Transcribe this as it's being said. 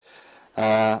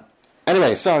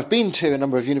Anyway, so I've been to a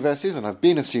number of universities and I've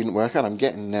been a student worker, and I'm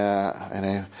getting,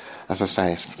 as I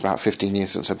say, it's about 15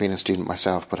 years since I've been a student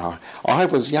myself, but I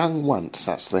was young once.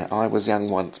 That's the I was young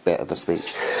once bit of the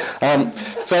speech.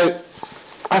 So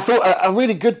I thought a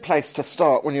really good place to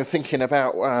start when you're thinking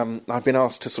about, I've been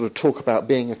asked to sort of talk about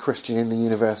being a Christian in the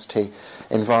university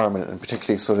environment, and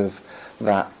particularly sort of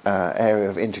that area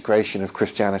of integration of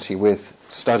Christianity with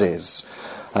studies.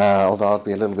 Although I'd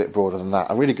be a little bit broader than that.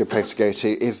 A really good place to go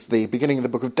to is the beginning of the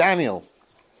book of Daniel,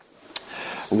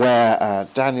 where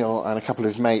Daniel and a couple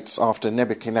of his mates, after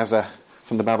Nebuchadnezzar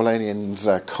from the Babylonians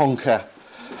conquer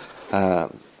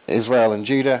Israel and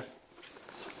Judah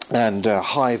and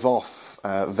hive off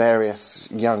various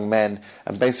young men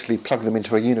and basically plug them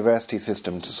into a university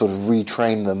system to sort of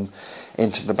retrain them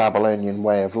into the Babylonian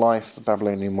way of life, the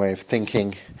Babylonian way of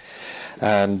thinking,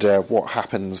 and what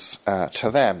happens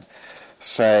to them.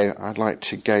 So I'd like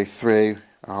to go through,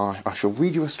 I shall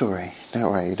read you a story.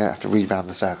 Don't worry, you don't have to read round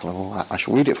the circle and all that. I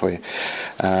shall read it for you.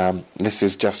 This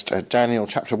is just Daniel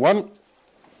chapter 1.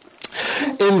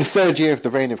 In the third year of the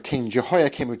reign of King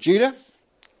Jehoiakim of Judah,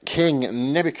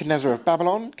 King Nebuchadnezzar of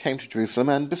Babylon came to Jerusalem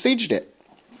and besieged it.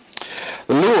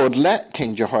 The Lord let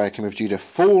King Jehoiakim of Judah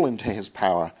fall into his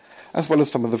power, as well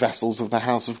as some of the vessels of the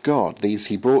house of God. These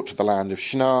he brought to the land of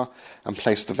Shinar and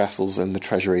placed the vessels in the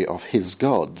treasury of his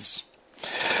gods.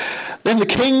 Then the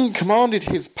king commanded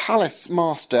his palace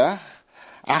master,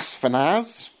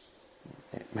 Ashpenaz,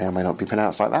 it may or may not be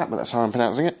pronounced like that, but that's how I'm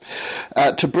pronouncing it,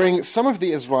 to bring some of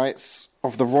the Israelites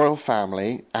of the royal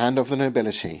family and of the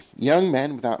nobility, young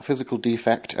men without physical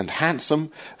defect and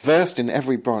handsome, versed in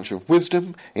every branch of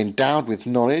wisdom, endowed with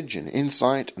knowledge and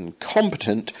insight, and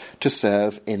competent to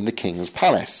serve in the king's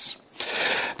palace.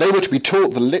 They were to be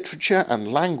taught the literature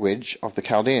and language of the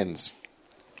Chaldeans.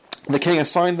 The king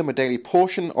assigned them a daily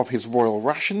portion of his royal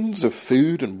rations of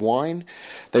food and wine.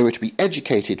 They were to be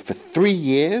educated for 3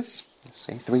 years.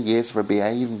 See, 3 years for a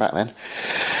BA, even back then.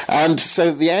 And so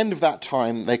at the end of that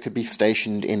time, they could be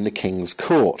stationed in the king's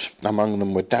court. Among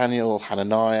them were Daniel,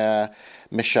 Hananiah,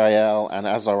 Mishael, and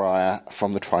Azariah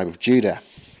from the tribe of Judah.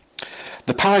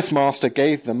 The palace master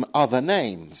gave them other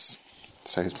names.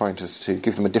 So he's trying to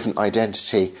give them a different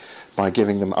identity by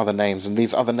giving them other names. And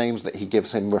these other names that he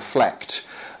gives him reflect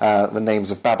the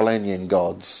names of Babylonian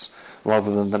gods,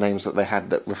 rather than the names that they had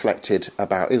that reflected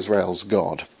about Israel's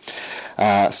God.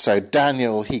 So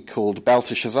Daniel he called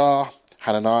Belteshazzar,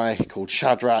 Hananiah he called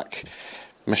Shadrach,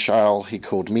 Mishael he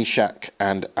called Meshach,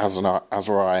 and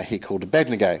Azariah he called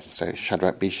Abednego. So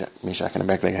Shadrach, Meshach, and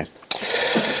Abednego.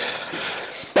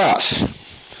 But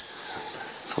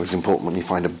it's always important when you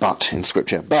find a but in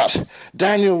Scripture. But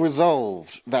Daniel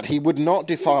resolved that he would not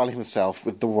defile himself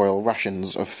with the royal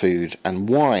rations of food and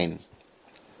wine.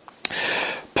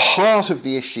 Part of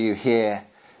the issue here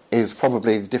is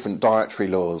probably the different dietary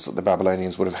laws that the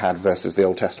Babylonians would have had versus the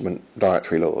Old Testament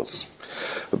dietary laws.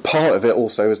 But part of it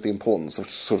also is the importance of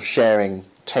sort of sharing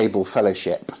table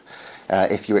fellowship.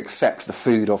 If you accept the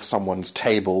food off someone's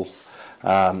table,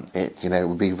 it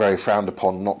would be very frowned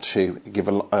upon not to give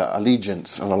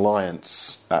allegiance and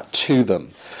alliance to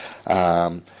them.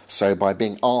 So by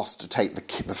being asked to take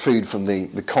the food from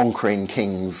the conquering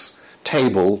king's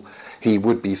table, he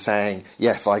would be saying,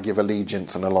 yes, I give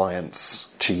allegiance and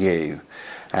alliance to you.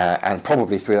 And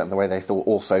probably threw that in the way they thought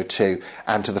also too,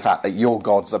 and to the fact that your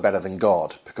gods are better than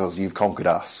God because you've conquered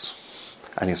us.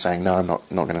 And he's saying, no, I'm not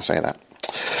going to say that.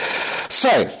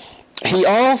 So he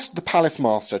asked the palace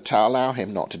master to allow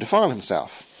him not to defile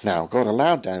himself. Now, God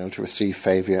allowed Daniel to receive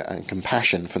favour and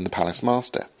compassion from the palace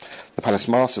master. The palace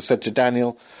master said to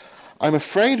Daniel, I'm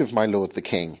afraid of my lord the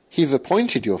king. He's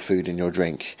appointed your food and your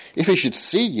drink. If he should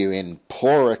see you in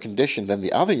poorer condition than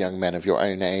the other young men of your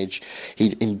own age,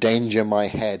 he'd endanger my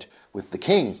head with the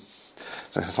king.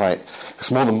 So it's like,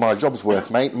 it's more than my job's worth,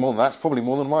 mate. More than that's probably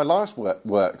more than my life's work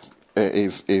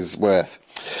is worth.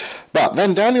 But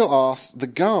then Daniel asked the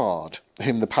guard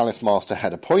whom the palace master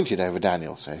had appointed over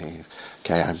Daniel. So I'm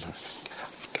going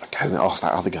to ask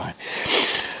that other guy.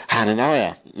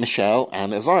 Hananiah, Mishael,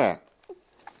 and Azariah.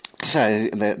 So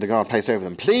the guard placed over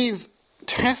them, please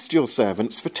test your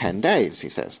servants for 10 days, he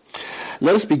says.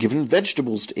 Let us be given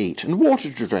vegetables to eat and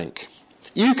water to drink.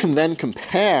 You can then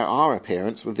compare our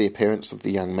appearance with the appearance of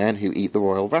the young men who eat the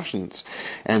royal rations,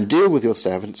 and deal with your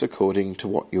servants according to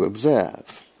what you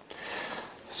observe.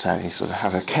 So you sort of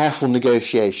have a careful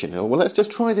negotiation. Well, let's just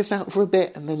try this out for a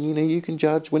bit, and then you can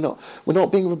judge. We're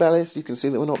not being rebellious. You can see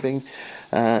that we're not being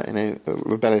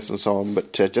rebellious and so on.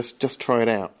 But just try it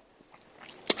out.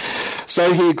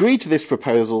 So he agreed to this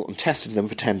proposal and tested them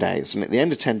for 10 days. And at the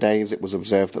end of 10 days, it was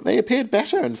observed that they appeared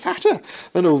better and fatter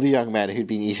than all the young men who'd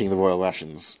been eating the royal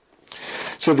rations.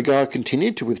 So the guard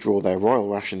continued to withdraw their royal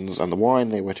rations and the wine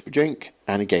they were to drink,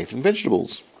 and he gave them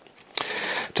vegetables.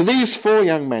 To these 4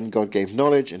 young men God gave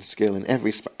knowledge and skill in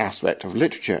every aspect of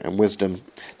literature and wisdom.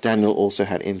 Daniel also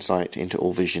had insight into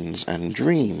all visions and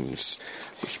dreams,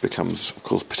 which becomes, of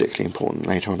course, particularly important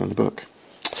later on in the book.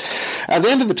 At the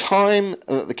end of the time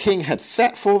that the king had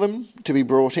set for them to be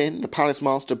brought in, the palace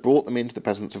master brought them into the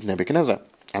presence of Nebuchadnezzar,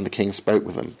 and the king spoke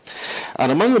with them.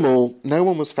 And among them all, no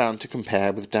one was found to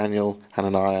compare with Daniel,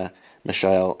 Hananiah,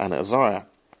 Mishael, and Azariah.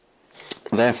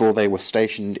 Therefore they were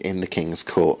stationed in the king's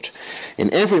court.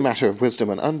 In every matter of wisdom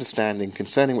and understanding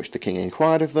concerning which the king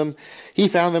inquired of them, he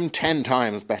found them 10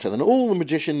 times better than all the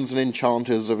magicians and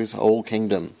enchanters of his whole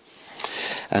kingdom.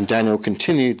 And Daniel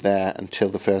continued there until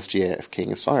the 1st year of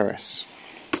King Cyrus.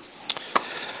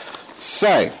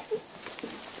 So,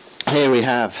 here we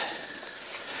have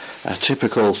a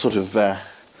typical sort of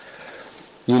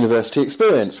university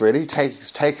experience, really.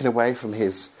 Taken away from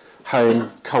his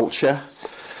home culture,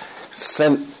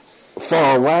 sent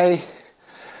far away.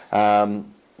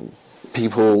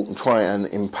 People try and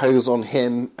impose on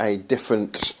him a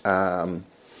different sort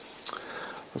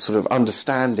of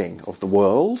understanding of the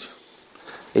world,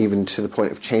 even to the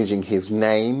point of changing his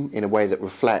name in a way that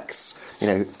reflects,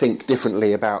 think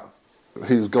differently about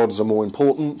whose gods are more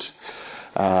important.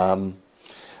 Have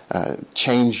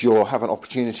an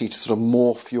opportunity to sort of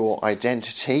morph your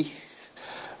identity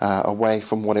away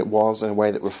from what it was in a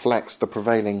way that reflects the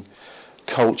prevailing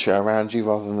culture around you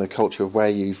rather than the culture of where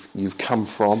you've come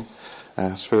from,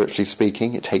 spiritually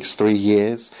speaking. It takes 3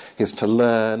 years. Is to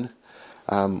learn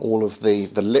all of the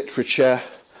literature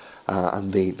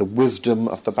and the wisdom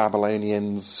of the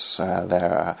Babylonians,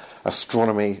 their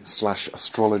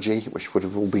astronomy/astrology, which would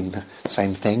have all been the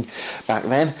same thing back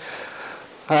then.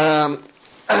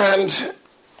 And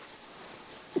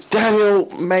Daniel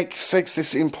makes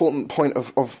this important point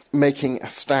of making a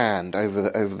stand over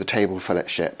the table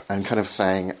fellowship and kind of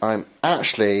saying,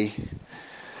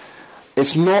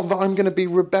 it's not that I'm going to be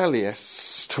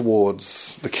rebellious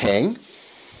towards the king.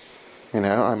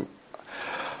 I'm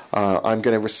going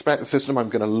to respect the system. I'm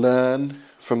going to learn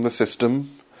from the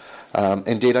system.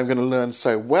 Indeed, I'm going to learn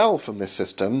so well from this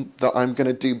system that I'm going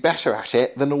to do better at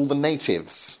it than all the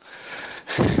natives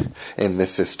in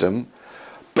this system.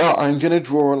 But I'm going to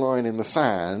draw a line in the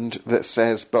sand that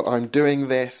says, but I'm doing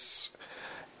this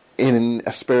in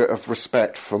a spirit of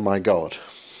respect for my God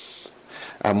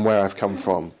and where I've come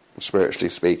from, spiritually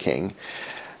speaking.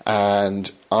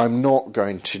 And I'm not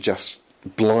going to just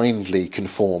blindly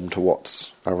conform to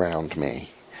what's around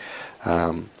me.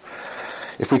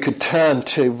 If we could turn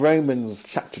to Romans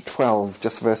chapter 12,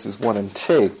 just verses 1 and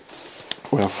 2,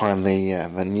 we'll find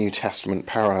the New Testament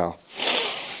parallel.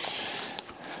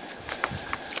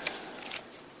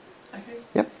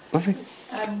 Okay.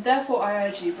 Therefore I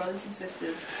urge you, brothers and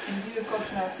sisters, in view of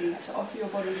God's mercy, to offer your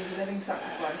bodies as a living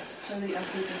sacrifice, holy and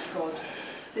pleasing to God.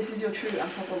 This is your true and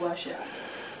proper worship.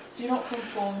 Do not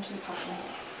conform to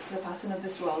the pattern of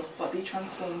this world, but be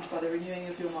transformed by the renewing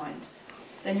of your mind.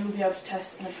 Then you will be able to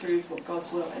test and approve what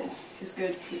God's will is, his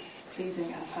good,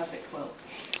 pleasing and perfect will.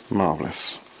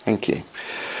 Marvellous. Thank you.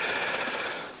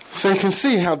 So you can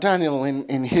see how Daniel,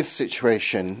 in his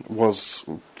situation, was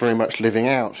very much living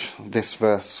out this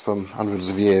verse from hundreds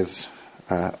of years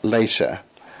later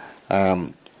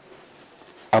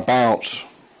about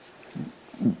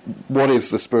what is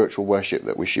the spiritual worship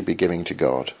that we should be giving to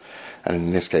God, and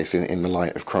in this case, in the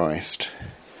light of Christ.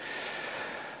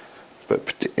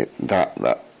 But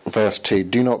that verse 2,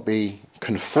 do not be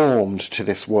conformed to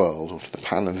this world, or to the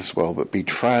pattern of this world, but be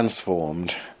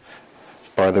transformed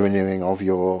by the renewing of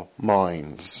your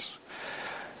minds.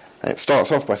 And it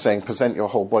starts off by saying, present your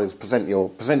whole bodies, present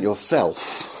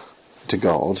yourself to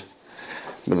God,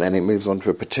 but then it moves on to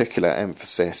a particular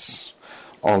emphasis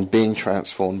on being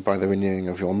transformed by the renewing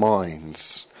of your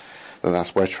minds. And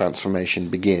that's where transformation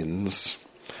begins,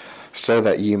 so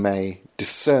that you may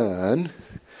discern.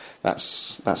 That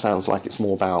sounds like it's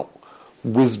more about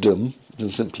wisdom than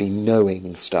simply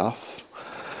knowing stuff.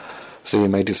 So you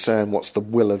may discern what's the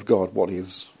will of God, what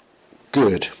is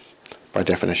good, by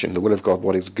definition. The will of God,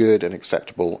 what is good and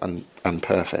acceptable and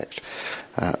perfect.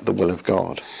 The will of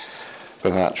God.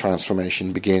 But that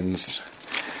transformation begins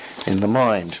in the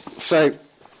mind. So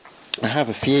I have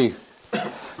a few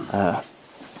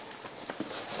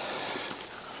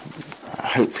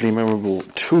hopefully memorable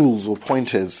tools or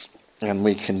pointers, and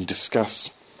we can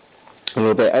discuss a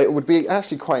little bit. It would be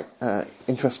actually quite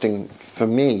interesting for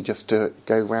me just to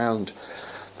go round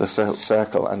the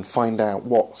circle and find out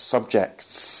what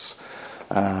subjects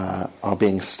are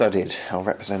being studied or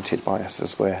represented by us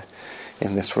as we're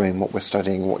in this room, what we're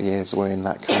studying, what years we're in,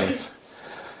 that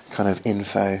kind of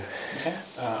info. Okay,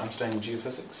 I'm studying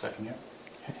geophysics, second year.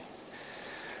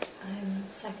 I'm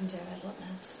second year adult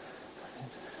nurse.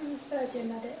 I'm third year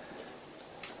medic.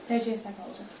 Third year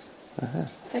psychologist.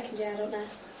 Second year adult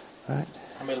nurse. Right.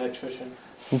 I'm an electrician.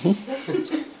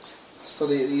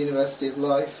 Study at the University of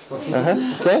Life.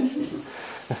 Okay.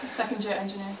 Second year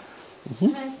engineer.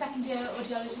 I'm a second year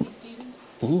audiology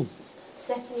student.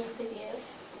 Second year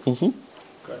physio.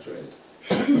 Graduate.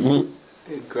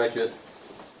 Graduate.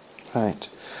 Right.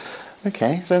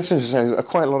 Okay. So that's interesting. So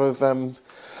quite a lot of,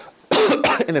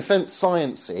 in a sense,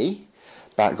 sciencey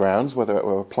backgrounds. Whether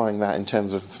we're applying that in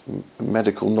terms of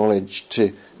medical knowledge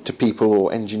to people,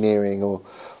 or engineering, or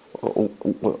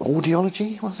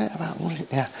audiology, was it about?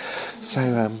 Yeah.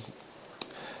 So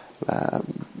there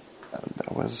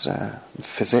was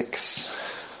physics,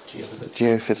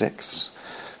 geophysics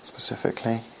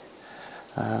specifically.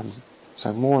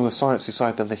 So more on the sciencey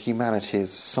side than the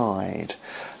humanities side.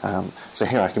 So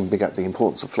here I can big up the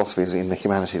importance of philosophy in the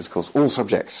humanities. Of course, all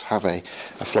subjects have a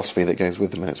philosophy that goes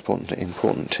with them, and it's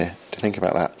important to think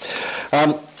about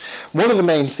that. One of the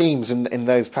main themes in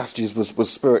those passages was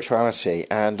spirituality,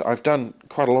 and I've done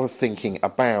quite a lot of thinking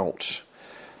about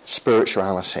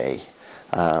spirituality.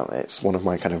 It's one of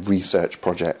my kind of research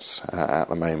projects at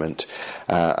the moment,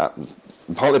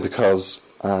 partly because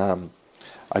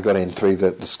I got in through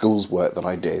the schools work that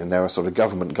I do, and there are sort of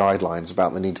government guidelines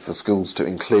about the need for schools to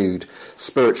include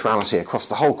spirituality across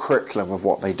the whole curriculum of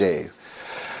what they do.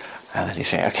 And then you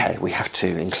say, okay, we have to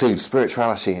include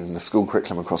spirituality in the school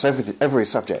curriculum across every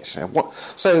subject. You know,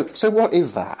 so what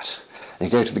is that? And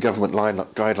you go to the government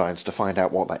guidelines to find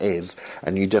out what that is,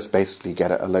 and you just basically get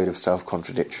a load of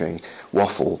self-contradictory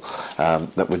waffle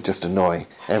that would just annoy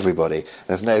everybody.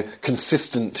 There's no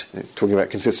consistent, talking about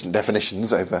consistent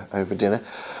definitions over dinner,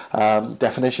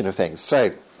 definition of things.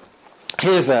 So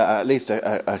here's at least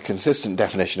a consistent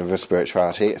definition of a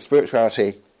spirituality.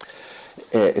 Spirituality,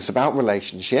 it's about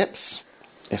relationships.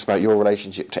 It's about your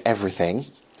relationship to everything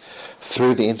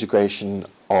through the integration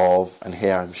of, and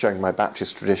here I'm showing my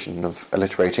Baptist tradition of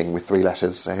alliterating with 3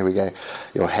 letters, so here we go,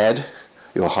 your head,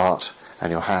 your heart,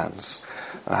 and your hands.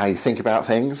 How you think about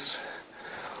things,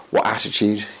 what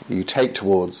attitude you take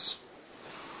towards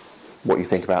what you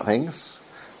think about things,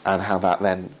 and how that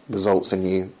then results in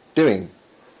you doing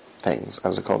things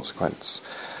as a consequence.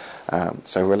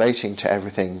 So relating to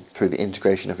everything through the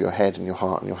integration of your head and your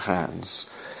heart and your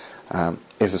hands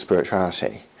is a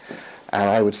spirituality. And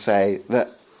I would say that,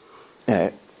 you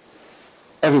know,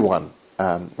 everyone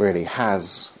really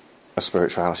has a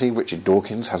spirituality. Richard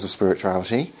Dawkins has a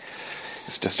spirituality.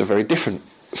 It's just a very different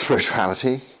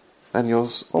spirituality than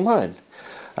yours or mine.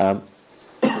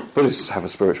 Buddhists have a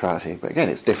spirituality, but again,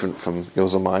 it's different from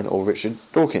yours or mine or Richard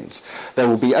Dawkins. There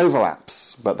will be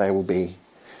overlaps, but there will be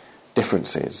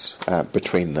differences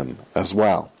between them as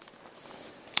well.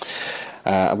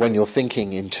 When you're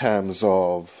thinking in terms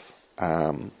of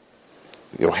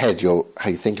your head, how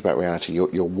you think about reality,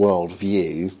 your world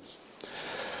view,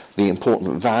 the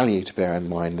important value to bear in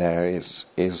mind there is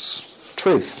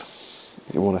truth.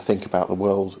 You want to think about the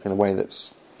world in a way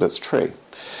that's true.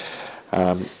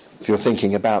 If you're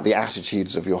thinking about the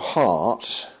attitudes of your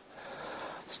heart,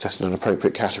 it's just an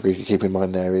appropriate category to keep in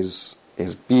mind there is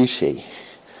beauty.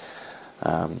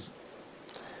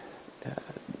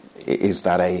 Is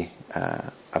that a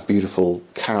beautiful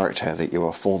character that you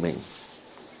are forming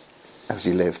as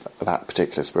you live that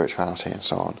particular spirituality, and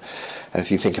so on? And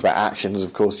if you think about actions,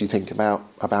 of course, you think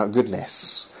about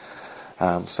goodness.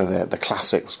 So the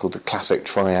classic was called the classic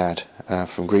triad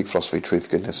from Greek philosophy: truth,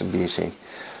 goodness, and beauty.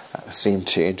 Seemed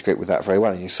to integrate with that very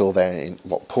well. And you saw there in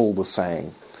what Paul was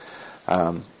saying: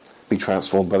 be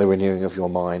transformed by the renewing of your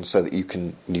mind, so that you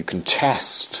can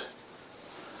test,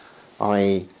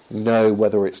 i.e., know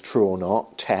whether it's true or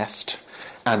not, test,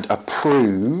 and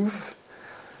approve,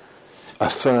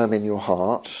 affirm in your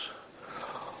heart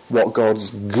what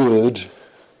God's good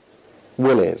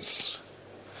will is.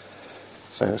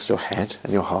 So it's your head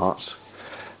and your heart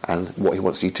and what he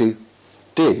wants you to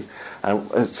do.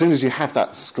 And as soon as you have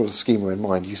that sort of schema in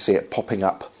mind, you see it popping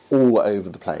up all over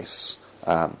the place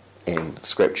in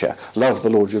Scripture. Love the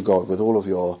Lord your God with all of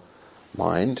your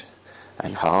mind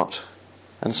and heart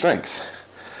and strength.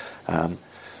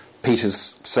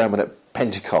 Peter's sermon at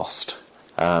Pentecost,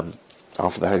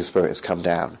 after the Holy Spirit has come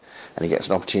down, and he gets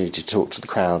an opportunity to talk to the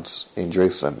crowds in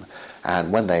Jerusalem.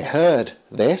 And when they heard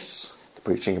this, the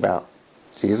preaching about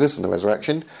Jesus and the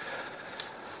resurrection,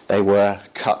 they were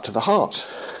cut to the heart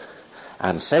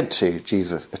and said to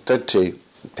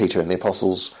Peter and the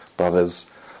apostles, brothers,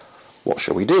 what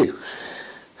shall we do?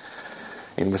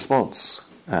 In response,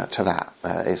 to that.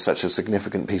 It's such a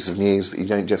significant piece of news that you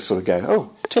don't just sort of go,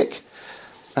 oh, tick,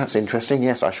 that's interesting,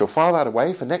 yes, I shall file that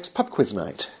away for next pub quiz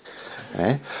night.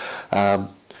 You know?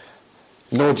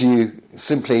 Nor do you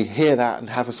simply hear that and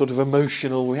have a sort of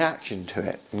emotional reaction to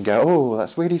it and go, oh,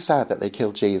 that's really sad that they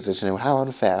killed Jesus, you know, how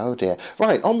unfair, oh dear.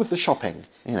 Right, on with the shopping,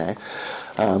 you know.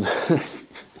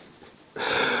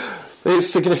 It's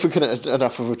significant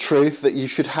enough of a truth that you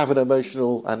should have an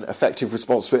emotional and effective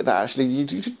response to it, that actually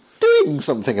you're doing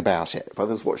something about it.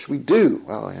 Brothers, what should we do?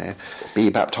 Well, you know, be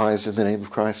baptised in the name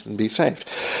of Christ and be saved.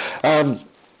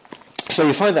 So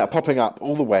you find that popping up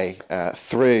all the way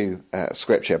through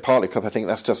Scripture, partly because I think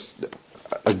that's just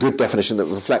a good definition that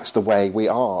reflects the way we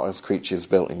are as creatures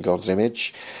built in God's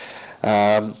image.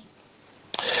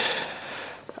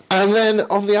 And then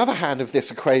on the other hand of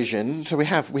this equation, so we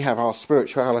have our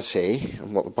spirituality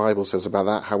and what the Bible says about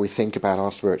that, how we think about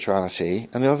our spirituality.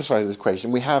 And the other side of the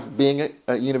equation, we have being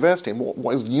at university. And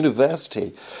what is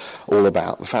university all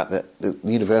about? The fact that the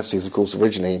universities, of course,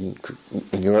 originally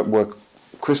in Europe were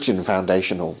Christian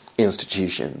foundational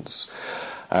institutions.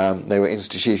 They were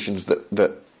institutions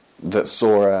that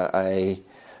saw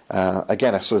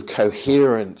again a sort of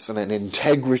coherence and an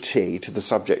integrity to the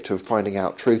subject of finding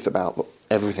out truth about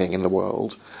everything in the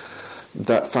world,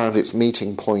 that found its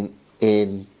meeting point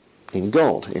in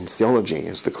God, in theology,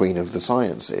 as the queen of the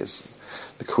sciences,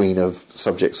 the queen of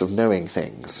subjects of knowing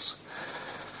things.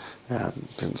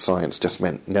 And science just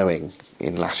meant knowing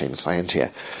in Latin,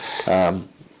 scientia.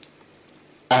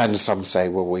 And some say,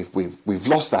 well, we've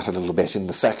lost that a little bit in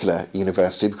the secular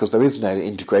university because there is no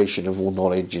integration of all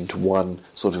knowledge into one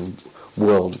sort of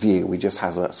world view. We just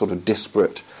have a sort of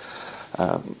disparate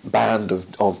band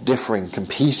of differing,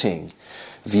 competing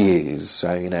views.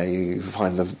 So, you know, you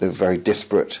find the very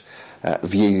disparate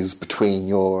views between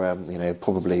your, you know,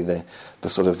 probably the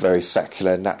sort of very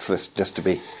secular naturalist, just to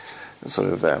be sort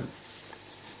of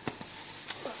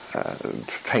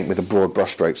paint with a broad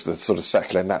brushstrokes, the sort of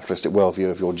secular naturalistic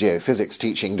worldview of your geophysics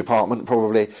teaching department,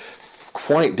 probably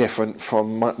quite different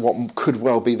from what could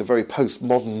well be the very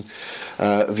postmodern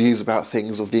views about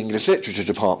things of the English literature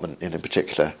department in a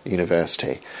particular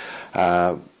university.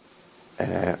 And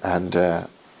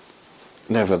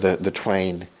never the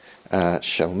twain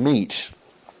shall meet.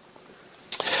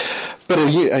 But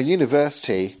a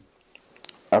university,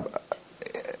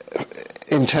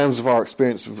 in terms of our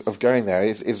experience of going there,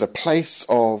 is a place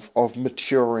of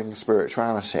maturing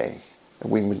spirituality.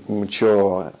 We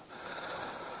mature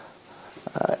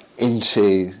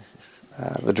into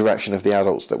the direction of the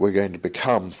adults that we're going to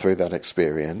become through that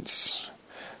experience.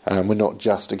 We're not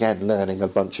just, again, learning a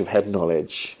bunch of head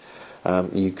knowledge.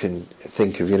 You can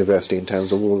think of university in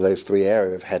terms of all of those three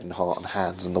areas of head and heart and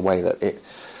hands, and the way that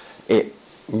it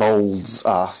moulds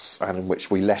us, and in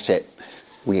which we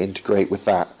integrate with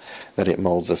that it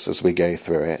moulds us as we go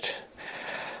through it.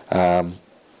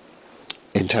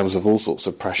 In terms of all sorts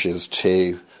of pressures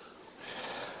to,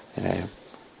 you know,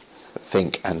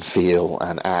 think and feel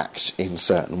and act in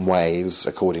certain ways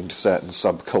according to certain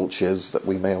subcultures that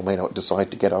we may or may not decide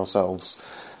to get ourselves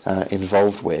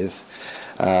involved with,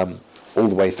 all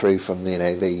the way through from the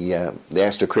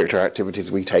extracurricular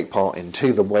activities we take part in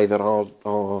to the way that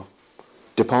our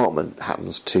department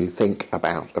happens to think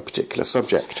about a particular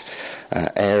subject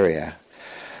area.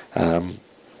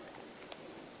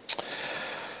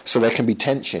 So there can be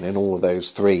tension in all of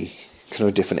those three kind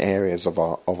of different areas of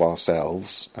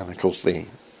ourselves, and of course in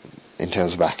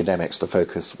terms of academics the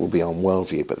focus will be on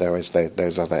worldview, but there is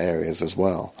those other areas as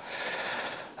well.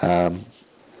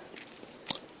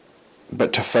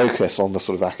 But to focus on the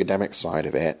sort of academic side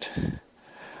of it,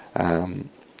 as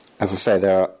I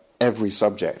say, every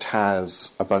subject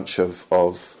has a bunch of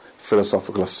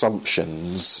philosophical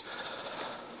assumptions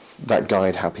that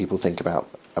guide how people think about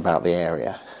the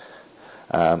area,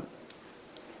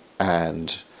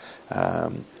 and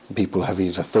people have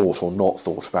either thought or not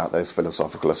thought about those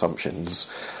philosophical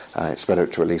assumptions. It's better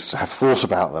to at least have thought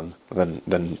about them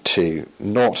than to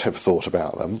not have thought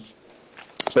about them.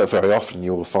 But very often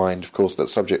you will find, of course, that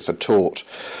subjects are taught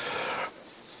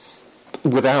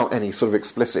without any sort of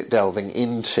explicit delving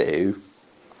into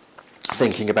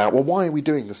thinking about, well, why are we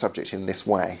doing the subject in this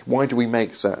way? Why do we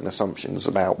make certain assumptions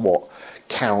about what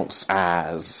counts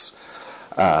as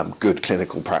good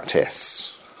clinical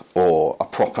practice or a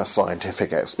proper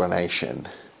scientific explanation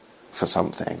for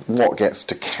something? What gets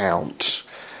to count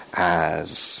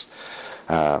as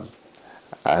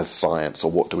science,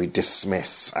 or what do we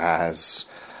dismiss as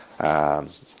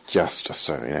that's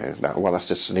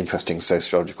just an interesting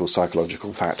sociological,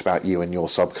 psychological fact about you and your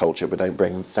subculture, but don't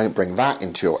bring that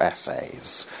into your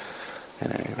essays. You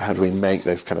know, how do we make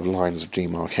those kind of lines of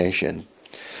demarcation?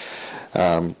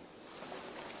 And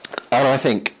I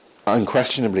think,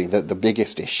 unquestionably, that the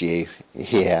biggest issue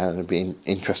here, and it'd be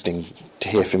interesting to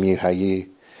hear from you how you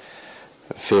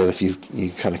feel if you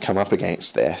kind of come up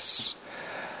against this.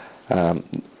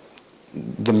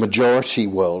 The majority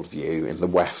worldview in the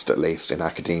West, at least in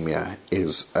academia,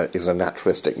 is a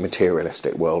naturalistic,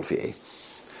 materialistic worldview.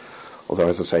 Although,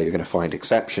 as I say, you're going to find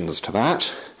exceptions to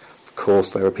that. Of course,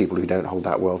 there are people who don't hold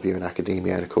that worldview in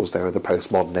academia, and of course, there are the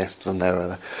postmodernists, and there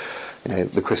are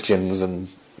the Christians and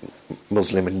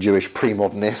Muslim and Jewish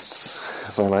pre-modernists,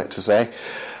 as I like to say.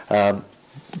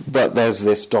 But there's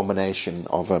this domination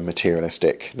of a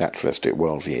materialistic, naturalistic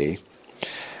worldview.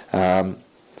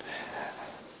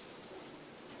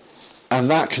 And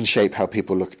that can shape how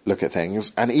people look at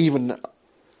things. And even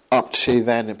up to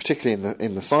then, and particularly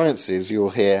in the sciences,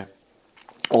 you'll hear,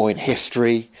 or in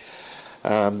history,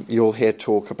 you'll hear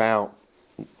talk about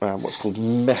what's called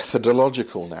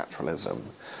methodological naturalism.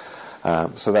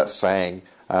 So that's saying,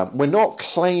 we're not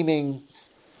claiming,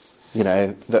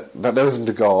 that there isn't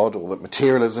a God or that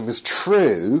materialism is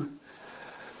true,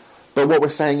 but what we're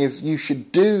saying is you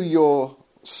should do your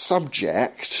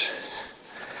subject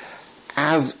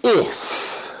as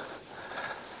if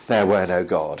there were no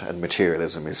God and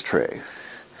materialism is true.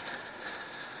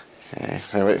 Okay,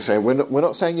 so we're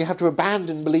not saying you have to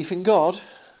abandon belief in God.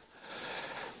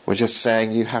 We're just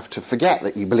saying you have to forget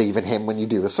that you believe in him when you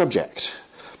do the subject,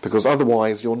 because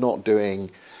otherwise you're not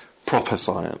doing proper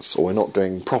science, or we're not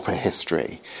doing proper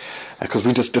history, because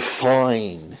we just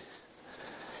define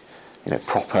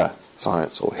proper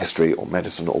science or history or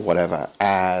medicine or whatever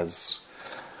as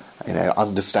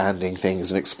understanding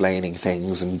things and explaining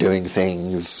things and doing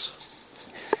things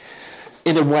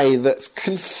in a way that's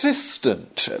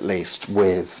consistent, at least,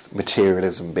 with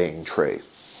materialism being true.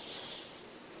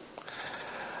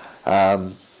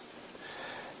 Now,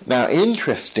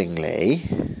 interestingly,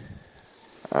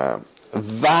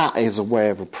 that is a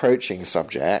way of approaching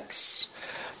subjects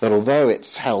that, although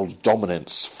it's held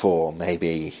dominance for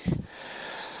maybe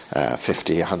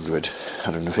 50, 100,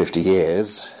 150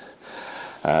 years,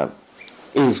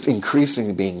 is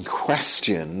increasingly being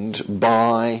questioned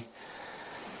by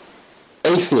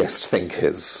atheist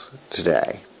thinkers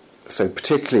today. So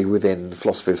particularly within the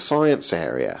philosophy of science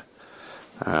area,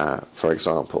 for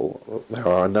example, there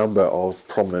are a number of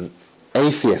prominent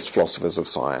atheist philosophers of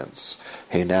science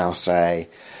who now say,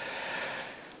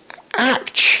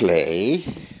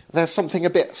 actually, there's something a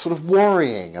bit sort of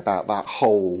worrying about that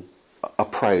whole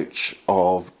approach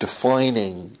of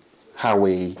defining how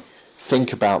we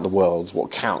think about the world,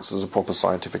 what counts as a proper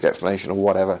scientific explanation or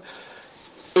whatever,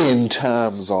 in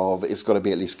terms of it's got to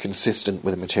be at least consistent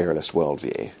with a materialist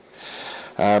worldview.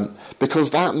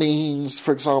 Because that means,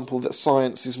 for example, that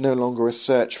science is no longer a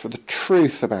search for the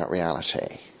truth about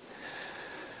reality.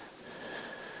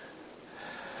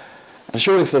 And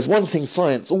surely if there's one thing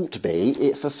science ought to be,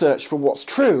 it's a search for what's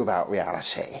true about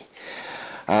reality.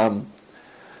 But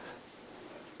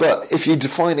if you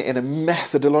define it in a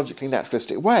methodologically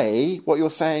naturalistic way, what you're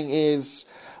saying is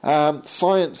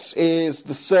science is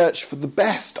the search for the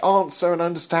best answer and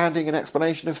understanding and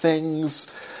explanation of things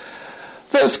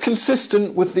that's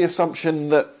consistent with the assumption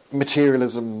that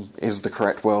materialism is the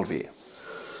correct worldview.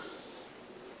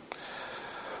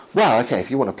 Well, okay,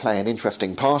 if you want to play an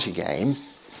interesting party game,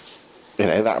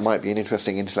 that might be an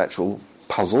interesting intellectual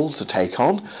puzzle to take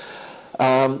on.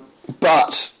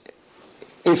 But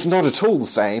it's not at all the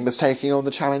same as taking on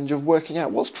the challenge of working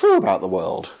out what's true about the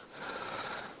world.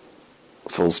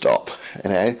 Full stop.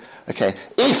 Okay.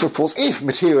 If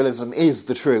materialism is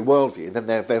the true worldview, then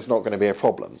there's not going to be a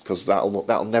problem, because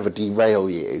that'll never derail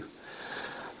you.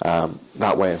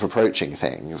 That way of approaching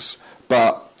things.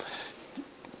 But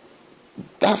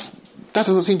that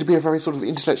doesn't seem to be a very sort of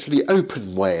intellectually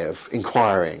open way of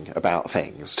inquiring about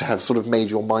things, to have sort of made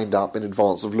your mind up in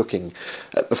advance of looking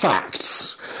at the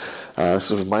facts.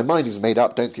 My mind is made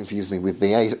up, don't confuse me with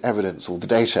the evidence or the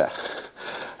data.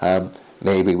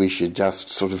 Maybe we should just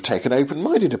sort of take an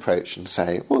open-minded approach and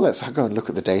say, well, let's go and look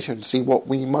at the data and see what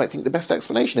we might think the best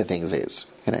explanation of things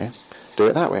is. Do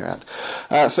it that way around.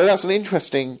 So that's an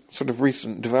interesting sort of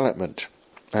recent development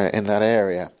in that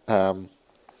area. When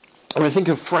I think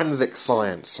of forensic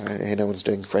science, no one's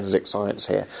doing forensic science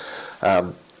here,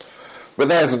 but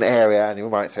there's an area, and you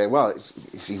might say, well,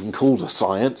 it's even called a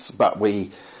science, but we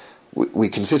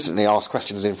consistently ask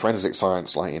questions in forensic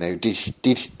science like,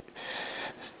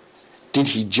 did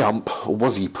he jump or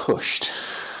was he pushed?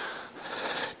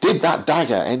 Did that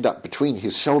dagger end up between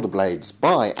his shoulder blades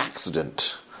by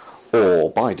accident or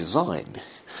by design?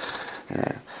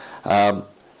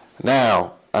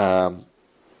 Now,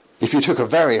 if you took a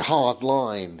very hard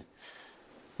line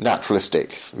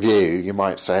naturalistic view, you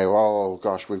might say, oh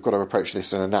gosh, we've got to approach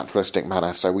this in a naturalistic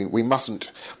manner, so we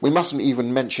mustn't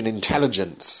even mention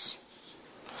intelligence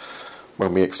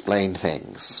when we explain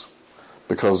things,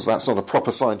 because that's not a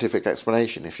proper scientific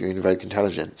explanation if you invoke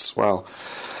intelligence. Well,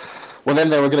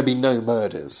 then there are going to be no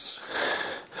murders.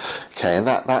 Okay, and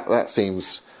that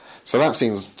seems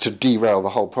to derail the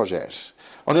whole project.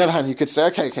 On the other hand, you could say,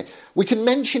 okay, we can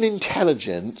mention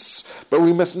intelligence, but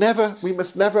we must never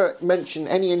mention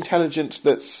any intelligence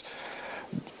that's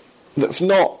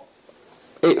not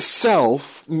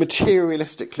itself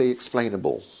materialistically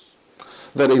explainable,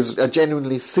 that is a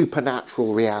genuinely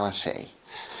supernatural reality.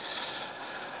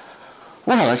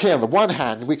 Well, okay, on the one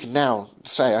hand, we can now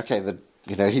say, okay,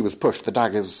 he was pushed the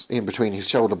daggers in between his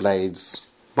shoulder blades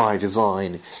by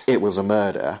design, it was a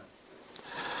murder.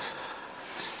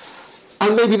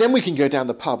 And maybe then we can go down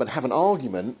the pub and have an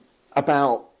argument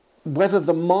about whether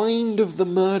the mind of the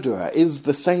murderer is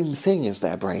the same thing as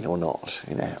their brain or not.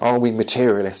 Are we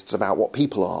materialists about what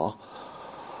people are,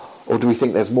 or do we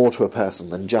think there's more to a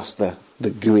person than just the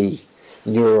gooey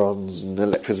neurons and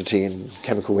electricity and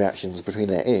chemical reactions between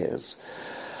their ears?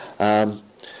 But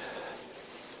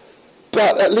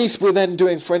at least we're then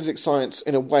doing forensic science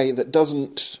in a way that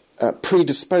doesn't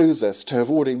predispose us to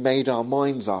have already made our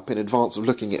minds up in advance of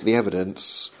looking at the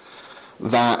evidence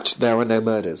that there are no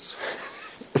murders.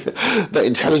 That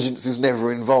intelligence is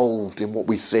never involved in what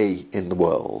we see in the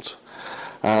world.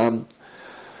 But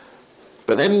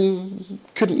then,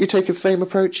 couldn't you take the same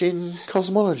approach in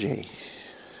cosmology?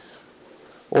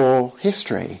 Or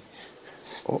history?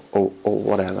 Or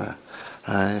whatever?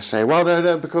 Say, well,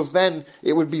 no, because then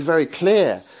it would be very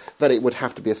clear that it would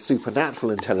have to be a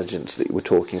supernatural intelligence that you were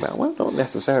talking about. Well, not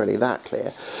necessarily that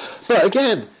clear. But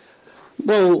again,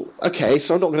 well, okay,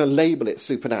 so I'm not going to label it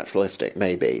supernaturalistic,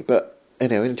 maybe, but,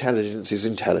 intelligence is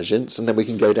intelligence, and then we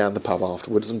can go down the pub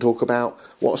afterwards and talk about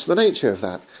what's the nature of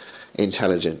that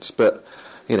intelligence. But,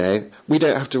 we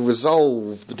don't have to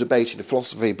resolve the debate in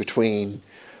philosophy between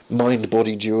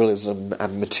mind-body dualism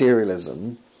and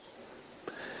materialism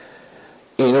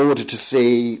in order to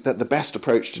see that the best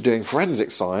approach to doing forensic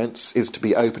science is to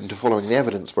be open to following the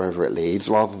evidence wherever it leads,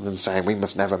 rather than saying we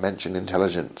must never mention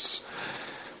intelligence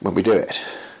when we do it.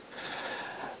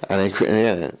 And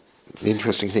the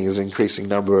interesting thing is an increasing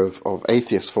number of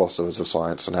atheist philosophers of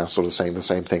science are now sort of saying the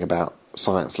same thing about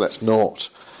science. Let's not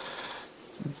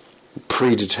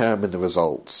predetermine the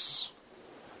results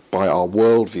by our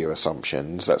worldview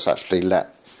assumptions. Let's actually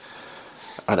let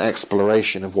an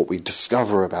exploration of what we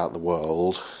discover about the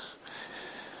world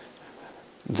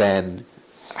then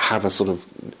have a sort of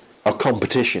a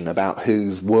competition about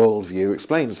whose worldview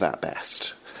explains that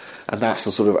best. And that's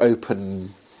the sort of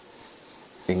open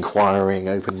inquiring,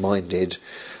 open-minded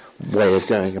way of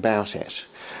going about it.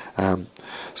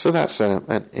 So that's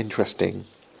an interesting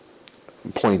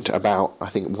point about, I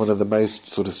think, one of the most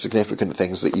sort of significant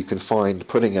things that you can find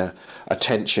putting a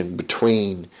tension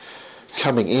between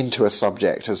coming into a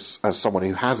subject as someone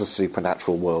who has a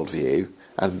supernatural worldview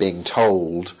and being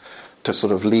told to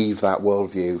sort of leave that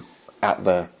worldview at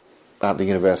the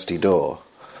university door.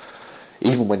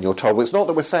 Even when you're told, well, it's not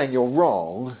that we're saying you're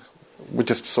wrong, we're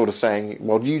just sort of saying,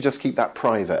 well, you just keep that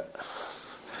private.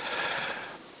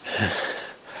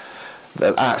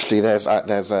 That actually there's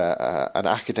an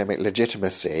academic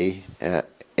legitimacy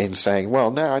in saying,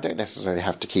 well, no, I don't necessarily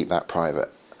have to keep that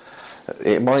private.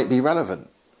 It might be relevant.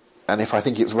 And if I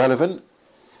think it's relevant,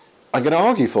 I'm going to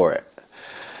argue for it.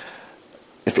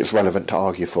 If it's relevant to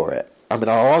argue for it. I mean,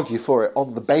 I'll argue for it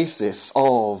on the basis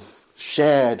of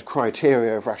shared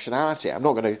criteria of rationality. I'm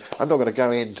not going to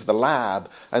go into the lab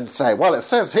and say, well, it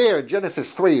says here in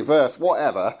Genesis 3 verse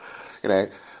whatever,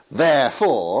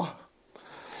 therefore,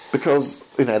 because,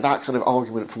 that kind of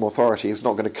argument from authority is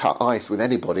not going to cut ice with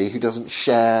anybody who doesn't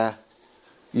share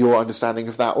your understanding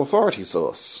of that authority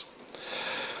source.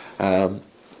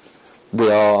 We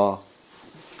are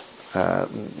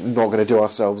not going to do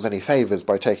ourselves any favours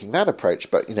by taking that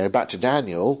approach. But back to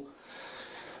Daniel,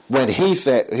 when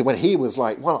he was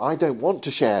like, well, I don't want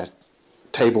to share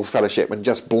table fellowship and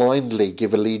just blindly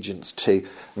give allegiance to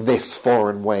this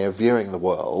foreign way of viewing the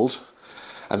world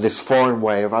and this foreign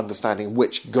way of understanding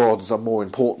which gods are more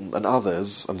important than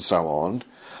others and so on.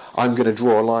 I'm going to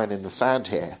draw a line in the sand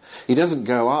here. He doesn't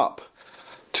go up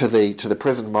to the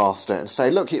prison master and say,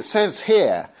 look, it says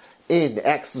here in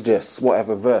Exodus,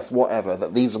 whatever, verse, whatever,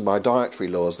 that these are my dietary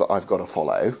laws that I've got to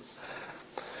follow.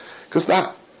 Because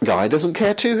that guy doesn't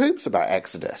care two hoops about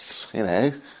Exodus,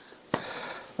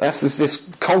 That's this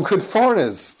conquered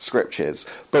foreigners' scriptures.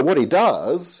 But what he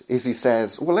does is he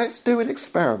says, well, let's do an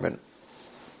experiment.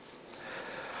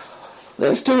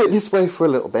 let's do it this way for a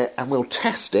little bit, and we'll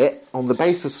test it on the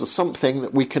basis of something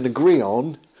that we can agree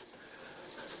on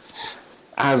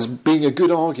as being a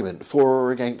good argument for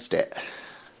or against it.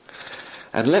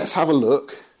 And let's have a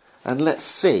look, and let's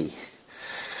see.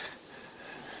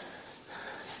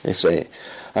 You see.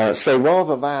 So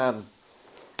rather than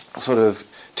sort of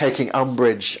taking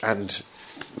umbrage and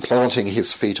planting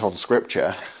his feet on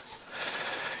Scripture,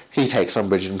 he takes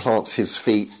umbrage and plants his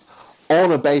feet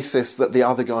on a basis that the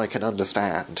other guy can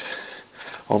understand,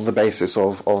 on the basis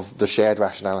of the shared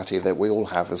rationality that we all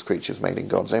have as creatures made in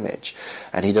God's image.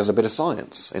 And he does a bit of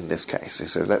science in this case. He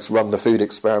says, let's run the food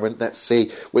experiment, let's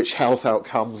see which health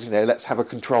outcomes, let's have a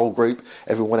control group,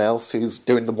 everyone else who's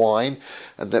doing the wine,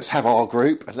 and let's have our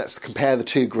group, and let's compare the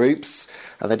two groups.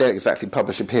 And they don't exactly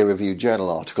publish a peer-reviewed journal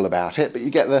article about it, but you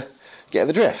get the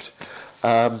drift.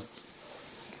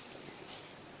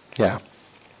 Yeah.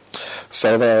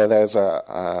 So there's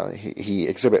he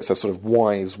exhibits a sort of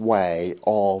wise way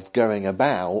of going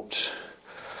about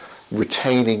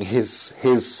retaining his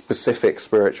specific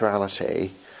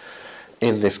spirituality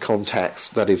in this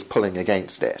context that is pulling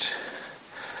against it.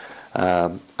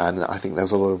 And I think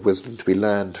there's a lot of wisdom to be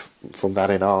learned from that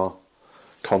in our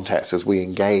context as we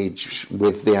engage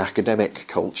with the academic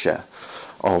culture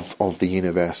of the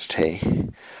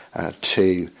university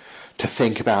to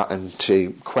think about and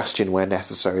to question where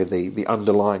necessary the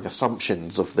underlying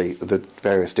assumptions of the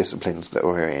various disciplines that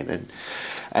we're in.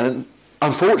 And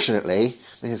unfortunately,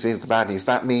 here's the bad news,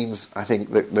 that means I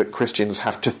think that Christians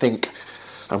have to think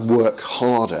and work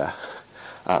harder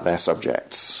at their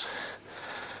subjects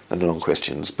than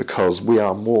non-Christians, because we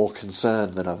are more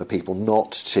concerned than other people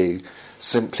not to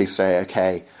simply say,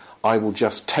 okay, I will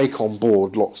just take on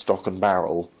board lock, stock and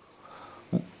barrel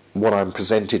what I'm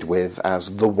presented with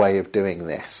as the way of doing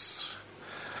this.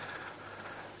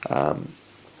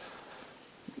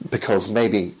 Because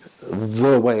maybe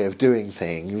the way of doing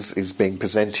things is being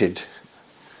presented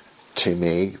to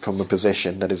me from a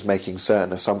position that is making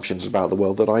certain assumptions about the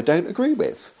world that I don't agree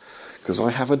with, because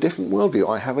I have a different worldview,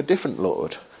 I have a different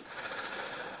Lord.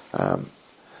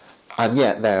 And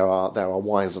yet there are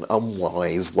wise and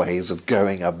unwise ways of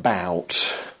going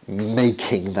about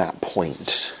making that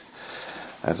point.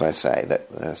 As I say,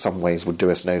 that some ways would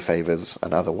do us no favours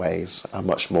and other ways are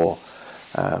much more,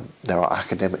 there are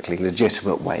academically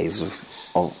legitimate ways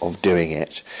of doing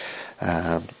it,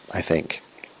 I think.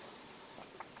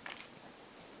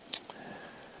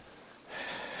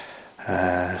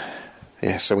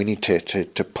 So we need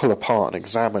to pull apart and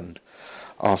examine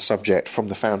our subject from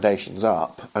the foundations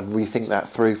up and rethink that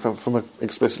through from an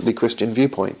explicitly Christian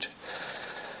viewpoint.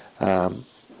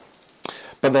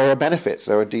 But there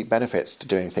are deep benefits to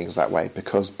doing things that way,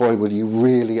 because boy, will you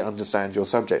really understand your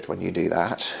subject when you do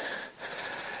that.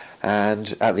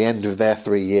 And at the end of their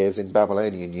 3 years in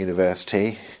Babylonian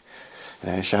University,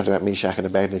 Shadrach, Meshach and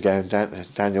Abednego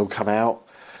and Daniel come out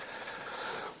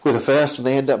with a first, and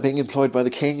they end up being employed by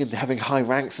the king and having high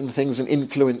ranks and things and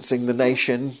influencing the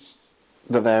nation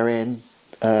that they're in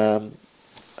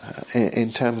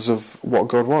terms of what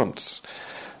God wants.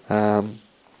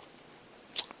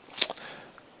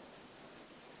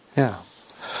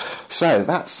 So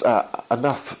that's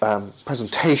enough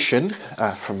presentation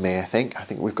from me, I think. I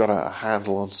think we've got a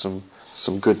handle on some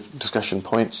good discussion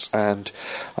points, and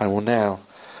I will now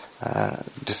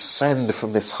descend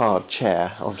from this hard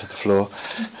chair onto the floor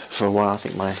for a while. I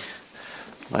think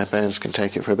my bones can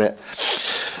take it for a bit.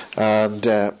 And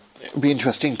it would be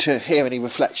interesting to hear any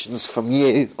reflections from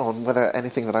you on whether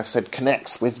anything that I've said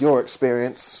connects with your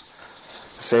experience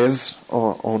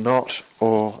or not,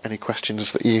 or any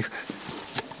questions that you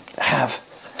have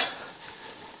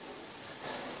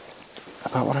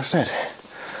about what I've said.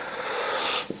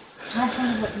 I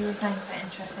found what you were saying quite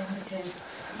interesting, because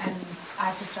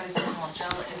I've just started this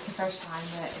module. It's the first time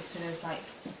that it's sort of like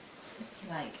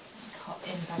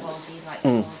in psychology,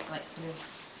 there's sort of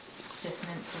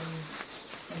dissonance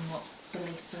in what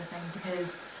beliefs sort of thing,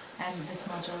 because this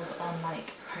module is on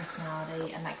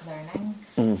personality and learning,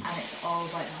 and it's all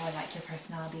about how your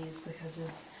personality is because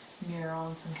of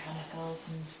neurons and chemicals,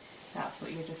 and that's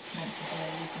what you're just meant to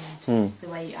believe, and the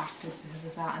way you act is because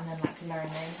of that, and then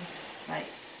learning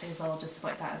is all just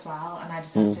about that as well. And I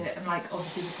just have to, and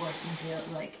obviously the course entail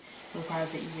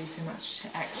requires that you read so much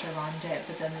extra around it,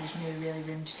 but then there's no really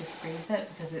room to disagree with it,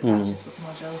 because that's just what the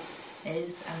module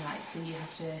is, and so you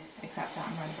have to accept that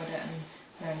and learn about it and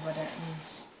learn about it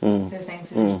and sort of thing.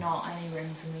 So there's not any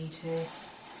room for me to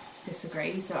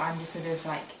disagree. So I'm just sort of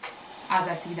as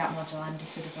I see that module, I'm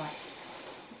just sort of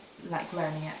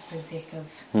learning it for the sake of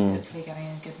hopefully getting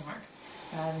a good mark,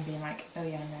 rather than being oh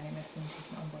yeah, I'm learning this and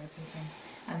taking it on board sort of thing.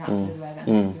 And that's sort of the way that I'm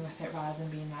thinking with it, rather than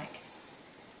being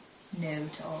no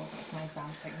to all of my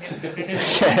exams.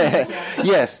 Like, no.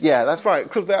 Yes, yeah, that's right.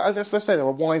 Because as I say, there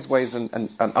are wise ways and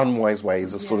unwise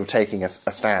ways of sort of taking a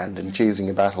stand and choosing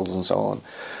your battles and so on.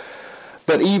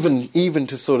 But even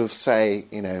to sort of say,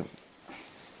 you know,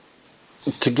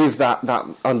 to give that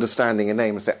understanding a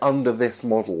name and say, under this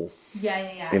model,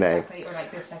 Yeah, you know, exactly. Or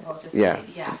like this psychologist. yeah,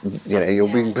 Yeah. you know, you're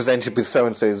being presented with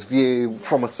so-and-so's view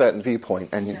from a certain viewpoint,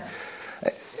 and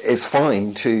it's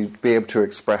fine to be able to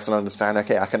express and understand,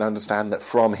 okay, I can understand that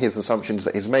from his assumptions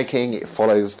that he's making, it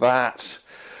follows that,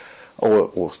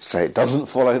 or say it doesn't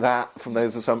follow that from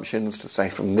those assumptions, to say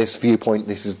from this viewpoint,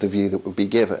 this is the view that would be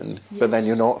given. But then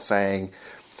you're not saying,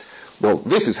 well,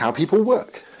 this is how people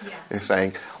work. You're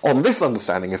saying, on this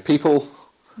understanding of people,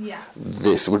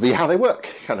 this would be how they work,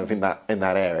 kind of in that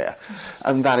area.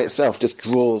 And that itself just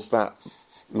draws that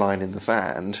line in the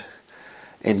sand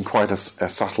in quite a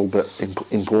subtle but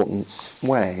important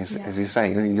way, as you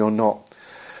say. You're not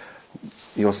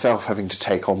yourself having to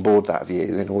take on board that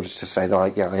view in order to say that I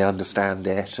understand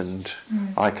it, and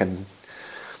I can,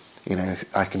 you know,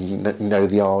 know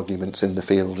the arguments in the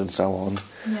field and so on.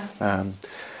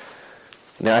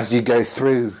 Now, as you go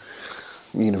through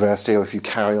university, or if you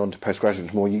carry on to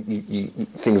postgraduate more, you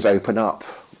things open up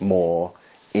more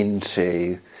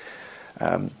into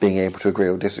being able to agree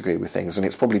or disagree with things, and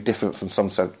it's probably different from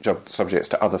some subjects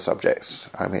to other subjects.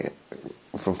 I mean,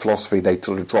 from philosophy, they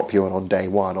sort of drop you on day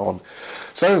one on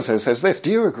so-and-so says this, do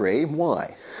you agree?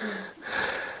 Why?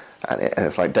 And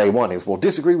it's like day one is, well,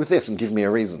 disagree with this and give me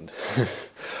a reason.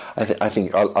 I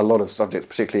think a lot of subjects,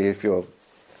 particularly if you're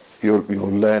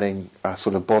learning a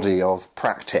sort of body of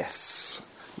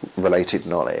practice-related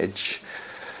knowledge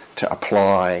to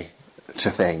apply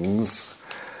to things,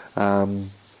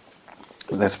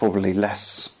 there's probably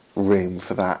less room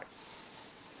for that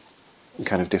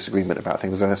kind of disagreement about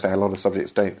things. And I say a lot of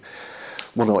subjects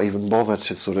will not even bother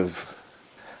to sort of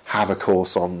have a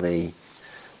course on the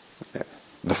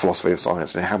philosophy of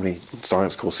science. And how many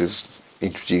science courses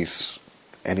introduce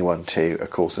anyone to a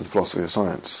course in philosophy of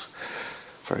science?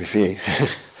 Very few.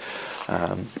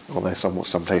 Although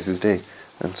some places do,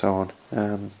 and so on.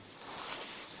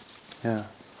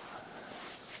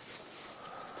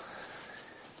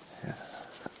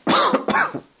 I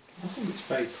think it's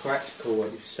very practical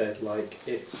what you've said. Like,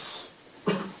 it's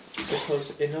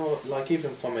because, you know, like,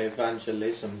 even from an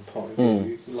evangelism point of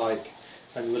view, like,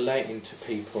 and relating to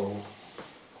people,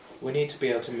 we need to be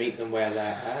able to meet them where they're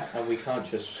at, and we can't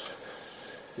just,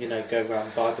 you know, go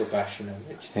around Bible bashing them,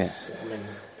 which is, I mean,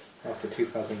 after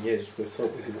 2,000 years, we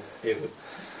thought it would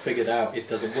figured out it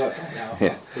doesn't work right now,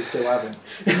 but we still haven't.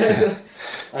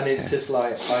 And it's just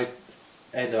like, I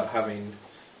end up having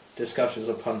discussions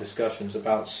upon discussions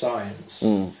about science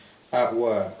at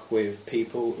work with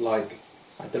people. Like,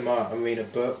 at the moment I'm reading a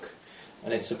book,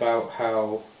 and it's about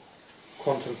how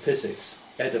quantum physics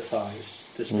edifies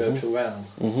the spiritual realm.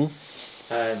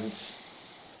 And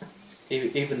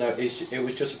even though it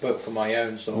was just a book for my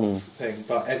own sort of thing,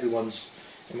 but everyone's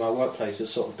in my workplace has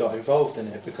sort of got involved in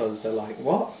it, because they're like,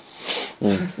 what?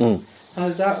 How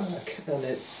does that work? And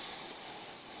it's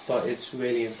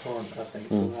really important, I think,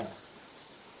 for that.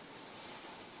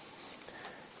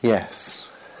 Yes.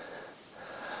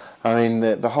 I mean,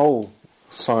 the whole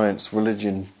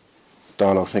science-religion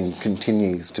dialogue thing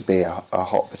continues to be a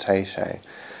hot potato.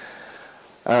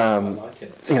 I like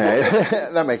it. You know,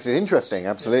 that makes it interesting,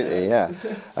 absolutely, yeah.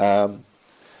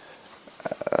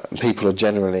 People are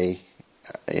generally,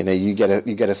 you know, you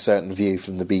get a certain view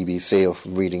from the BBC or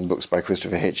from reading books by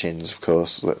Christopher Hitchens, of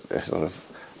course, that sort of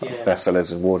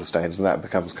bestsellers and Waterstones, and that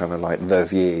becomes kind of like the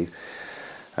view.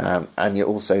 And you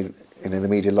also, you know, the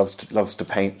media loves to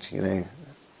paint, you know,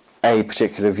 a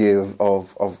particular view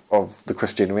of the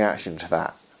Christian reaction to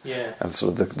that. Yeah. And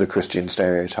sort of the Christian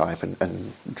stereotype,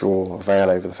 and draw a veil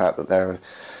over the fact that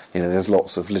there's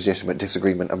lots of legitimate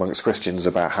disagreement amongst Christians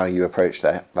about how you approach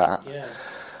that. Yeah.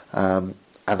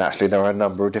 And actually there are a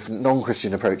number of different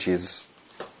non-Christian approaches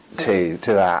to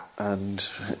that, and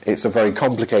it's a very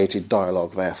complicated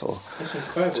dialogue, therefore. It's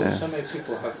incredible. So many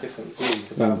people have different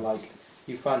views about, like,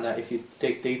 you find that if you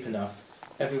dig deep enough,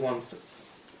 a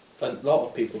lot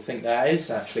of people think there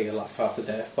is actually a life after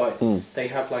death, but they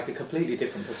have like a completely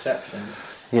different perception.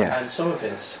 Yeah. And some of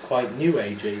it's quite new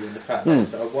agey in the fact that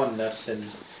there's a oneness and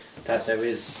that there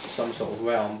is some sort of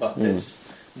realm, but there's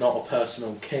not a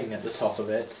personal king at the top of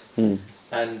it.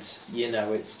 And, you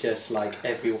know, it's just like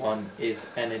everyone is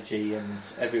energy and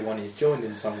everyone is joined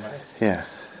in some way. Yeah.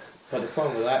 But the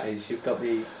problem with that is you've got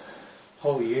the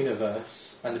whole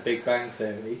universe and the Big Bang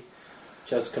Theory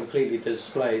just completely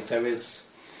displays there is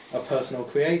a personal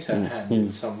creator at hand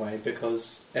in some way,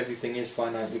 because everything is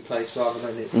finitely placed rather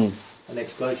than it an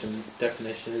explosion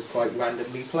definition is quite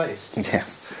randomly placed.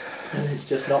 Yes. And it's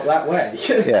just not that way.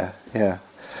 Yeah.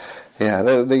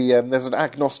 There's an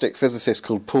agnostic physicist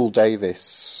called Paul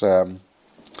Davies who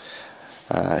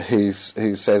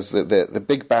says that the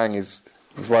Big Bang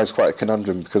provides quite a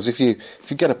conundrum, because if you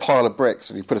get a pile of bricks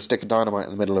and you put a stick of dynamite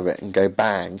in the middle of it and go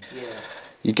bang,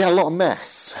 you get a lot of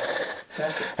mess.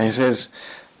 Exactly. And he says,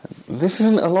 this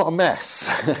isn't a lot of mess.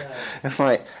 No. It's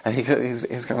like, and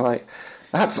he's kind of like,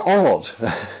 that's odd.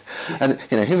 And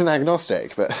he's an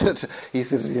agnostic, but he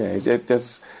says, it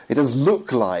does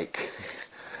look like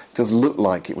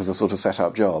it was a sort of set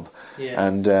up job. Yeah.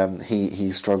 And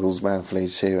he struggles manfully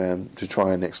to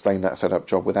try and explain that set up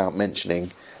job without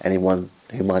mentioning anyone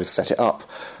who might have set it up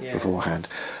beforehand.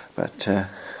 But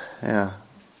yeah.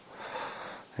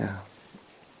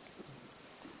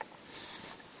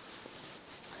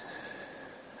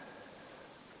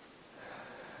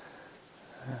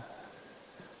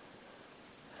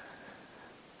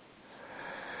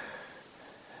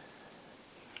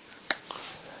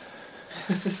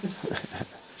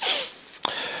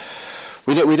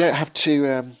 We don't have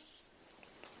to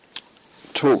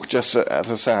talk just, as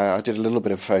I say, I did a little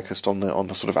bit of focus on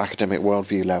the sort of academic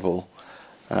worldview level,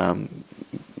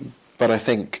 but I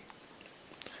think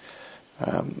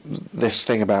this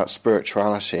thing about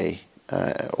spirituality,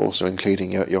 also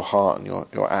including your heart and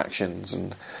your actions,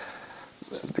 and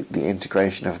the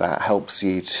integration of that helps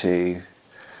you to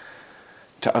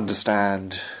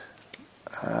understand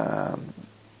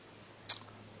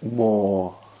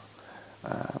more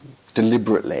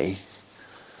deliberately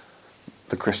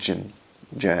the Christian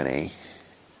journey,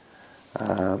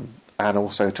 and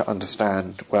also to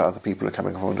understand where other people are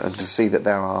coming from, and to see that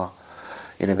there are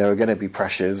going to be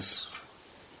pressures,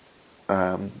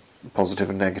 positive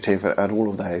and negative, at all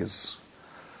of those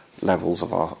levels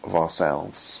of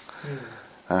ourselves,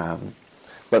 but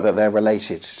that they're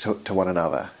related to one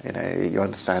another. You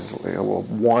understand,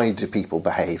 why do people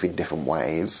behave in different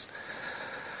ways?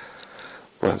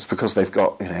 Well, it's because they've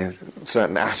got,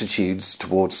 certain attitudes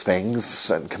towards things,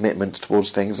 certain commitments towards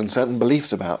things, and certain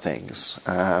beliefs about things.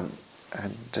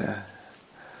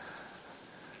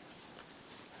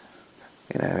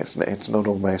 It's not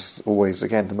always,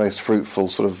 again, the most fruitful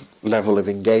sort of level of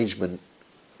engagement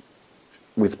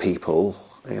with people.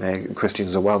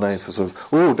 Christians are well known for sort of,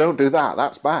 oh, don't do that,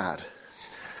 that's bad.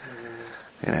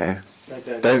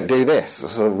 Don't do this.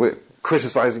 Sort of, we're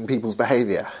criticising people's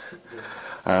behaviour.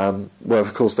 Where,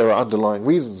 of course, there are underlying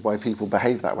reasons why people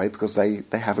behave that way, because they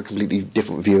have a completely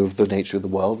different view of the nature of the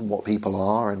world and what people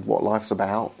are and what life's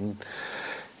about, and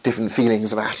different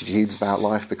feelings and attitudes about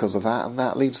life because of that, and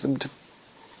that leads them to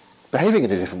behaving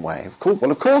in a different way. Of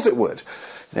course it would.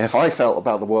 If I felt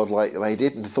about the world like they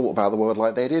did and thought about the world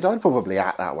like they did, I'd probably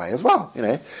act that way as well,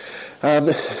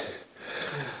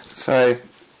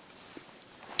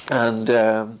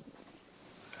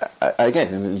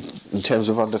 again, in terms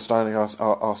of understanding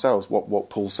ourselves, what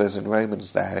Paul says in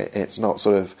Romans there, it's not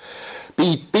sort of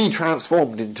be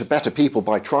transformed into better people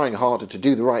by trying harder to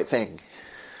do the right thing.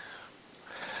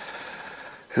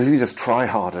 Because if you just try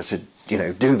harder to,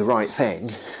 do the right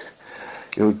thing,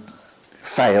 you'll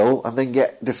fail and then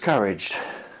get discouraged,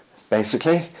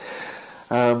 basically.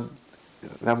 There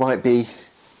might be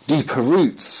deeper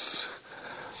roots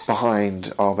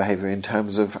behind our behaviour in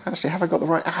terms of, actually, have I got the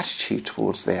right attitude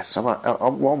towards this? What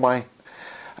are my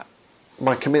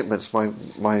commitments,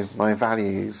 my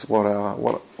values? What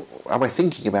am I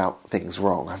thinking about things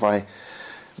wrong? Have I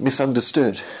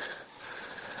misunderstood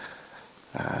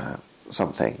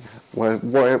something?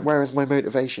 Where is my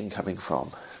motivation coming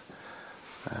from?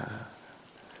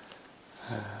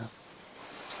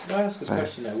 Can I ask a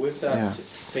question though? With that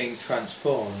being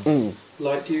transformed,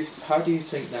 how do you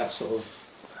think that sort of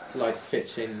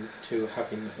fits into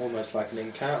having almost like an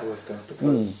encounter with God?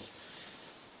 Because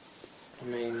I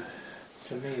mean,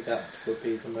 for me, that would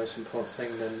be the most important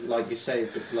thing. Then, like you say,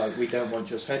 we don't want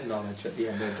just head knowledge at the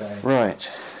end of the day,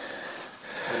 right?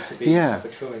 And to have a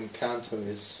true encounter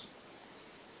is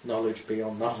knowledge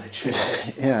beyond knowledge.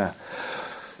 Yeah.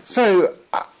 So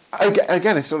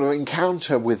again, a sort of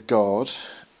encounter with God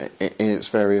in its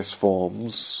various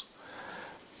forms,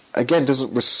 again,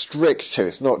 doesn't restrict to,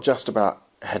 it's not just about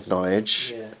head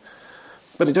knowledge,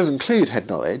 but it does include head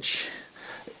knowledge.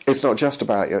 It's not just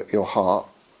about your heart,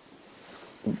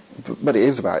 but it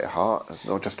is about your heart. It's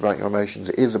not just about your emotions,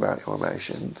 it is about your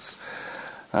emotions.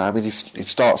 It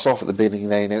starts off at the beginning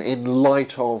there, in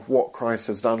light of what Christ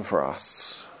has done for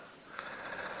us.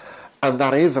 And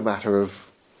that is a matter of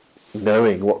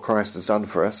knowing what Christ has done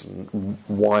for us and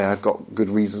why I've got good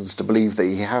reasons to believe that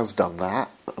he has done that.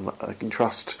 And I can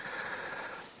trust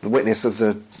the witness of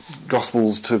the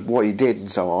Gospels to what he did and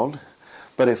so on,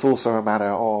 but it's also a matter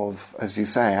of, as you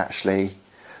say, actually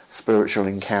spiritual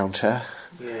encounter,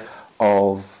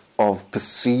 of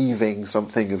perceiving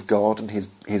something of God and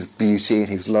his beauty and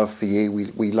his love for you.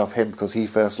 We love him because he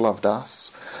first loved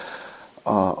us.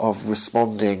 Of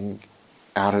responding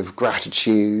out of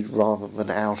gratitude rather than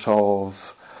out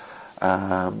of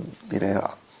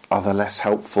other less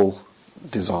helpful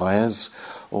desires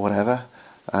or whatever.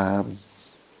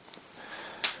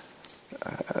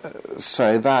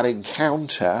 So that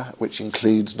encounter, which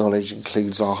includes knowledge,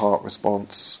 includes our heart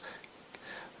response,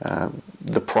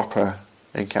 the proper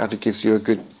encounter gives you a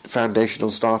good foundational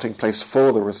starting place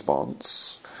for the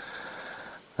response.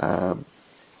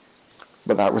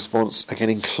 But that response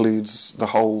again includes the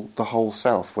whole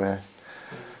self. We're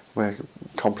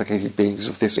complicated beings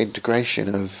of this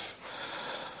integration of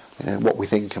what we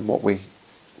think and what we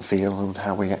feel and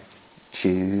how we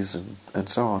choose and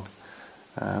so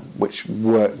on, which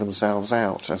work themselves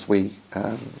out as we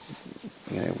the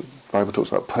Bible talks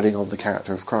about putting on the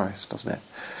character of Christ, doesn't it?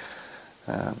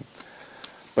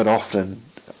 But often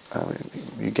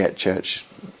you get church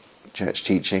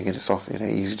teaching, and it's often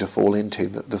easy to fall into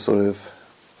the sort of,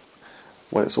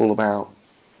 well, it's all about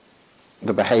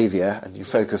the behaviour, and you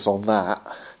focus on that.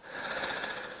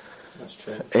 That's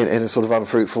true. In a sort of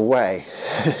unfruitful way.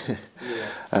 Yeah.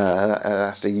 And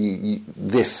actually,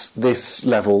 this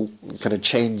level kind of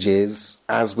changes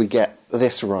as we get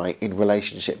this right in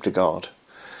relationship to God,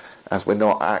 as we're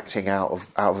not acting out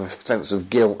of a sense of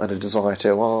guilt and a desire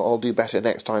to, well, I'll do better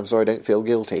next time so I don't feel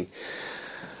guilty.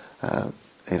 You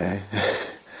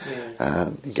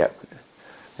get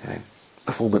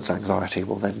performance anxiety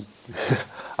will then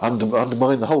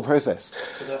undermine the whole process.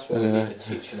 But that's why we need the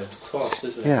teaching of the cross,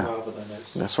 isn't it? Yeah. Rather than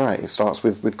as... That's right. It starts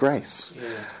with grace.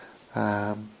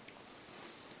 Yeah.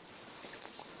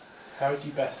 How would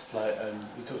you best, you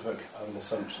talked about having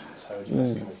assumptions, how would you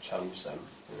best kind of challenge them?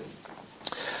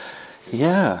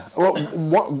 Yeah.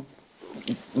 Well,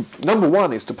 number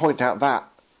one is to point out that,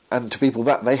 and to people,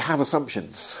 that they have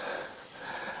assumptions.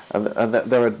 And that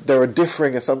there are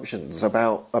differing assumptions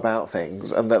about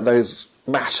things, and that those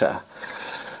matter.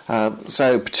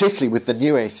 So partiparticularly with the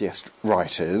new atheist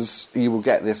writers, you will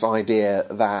get this idea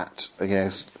that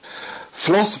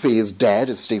philosophy is dead,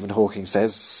 as Stephen Hawking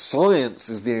says. Science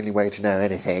is the only way to know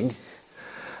anything,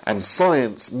 and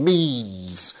science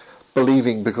means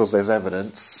believing because there's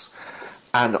evidence.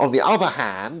 And on the other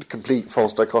hand, complete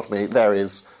false dichotomy, there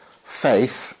is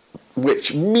faith,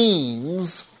 which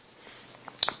means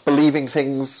believing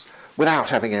things without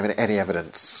having any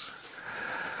evidence.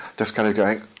 Just kind of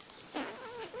going,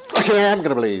 okay, I'm going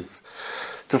to believe.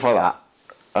 Just like that.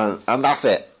 And that's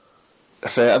it.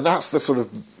 So, and that's the sort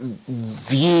of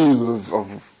view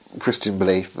of Christian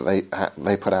belief that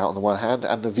they put out on the one hand,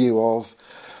 and the view of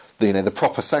the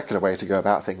proper secular way to go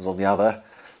about things on the other.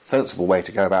 Sensible way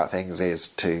to go about things is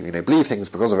to believe things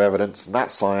because of evidence, and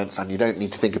that's science, and you don't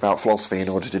need to think about philosophy in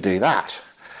order to do that.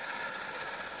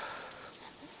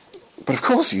 But of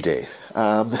course you do.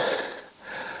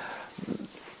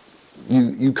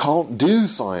 You can't do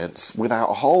science without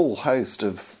a whole host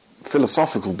of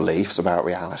philosophical beliefs about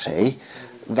reality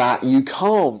that you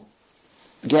can't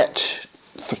get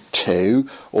to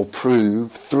or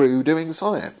prove through doing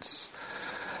science.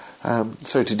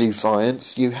 So to do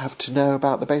science, you have to know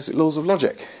about the basic laws of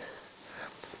logic.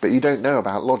 But you don't know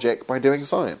about logic by doing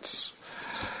science.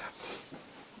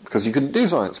 Because you couldn't do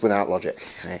science without logic.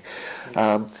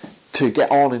 To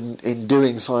get on in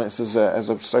doing science as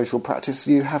a social practice,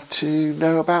 you have to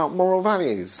know about moral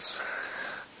values.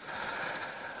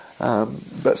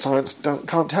 But science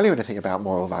can't tell you anything about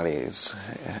moral values.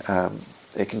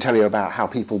 It can tell you about how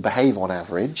people behave on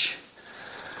average.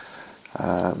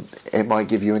 It might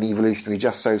give you an evolutionary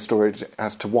just-so story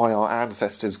as to why our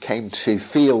ancestors came to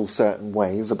feel certain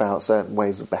ways about certain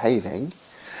ways of behaving.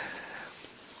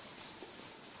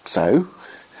 So,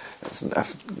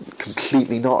 that's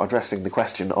completely not addressing the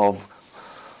question of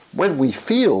when we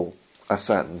feel a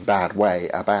certain bad way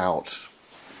about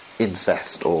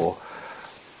incest or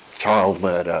child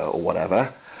murder or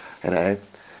whatever,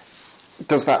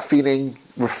 does that feeling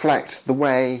reflect the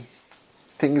way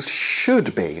things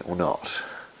should be or not?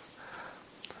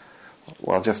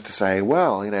 Well, just to say,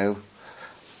 well, in our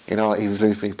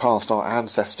evolutionary past, our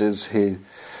ancestors who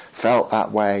felt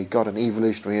that way got an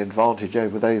evolutionary advantage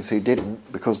over those who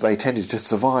didn't because they tended to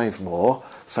survive more,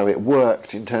 so it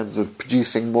worked in terms of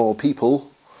producing more people.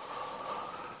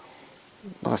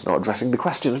 That's not addressing the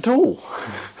question at all.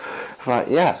 It's like,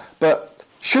 yeah, but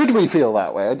should we feel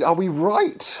that way? Are we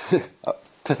right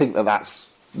to think that that's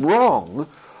wrong?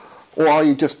 Or are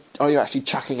you actually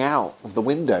chucking out of the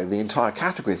window the entire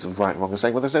categories of right and wrong and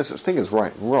saying, well, there's no such thing as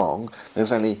right and wrong,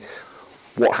 there's only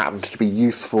what happened to be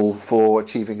useful for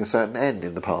achieving a certain end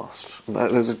in the past.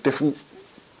 Those are different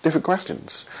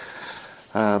questions.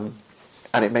 And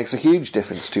it makes a huge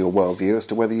difference to your worldview as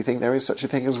to whether you think there is such a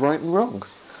thing as right and wrong.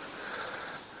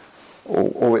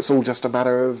 Or it's all just a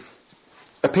matter of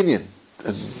opinion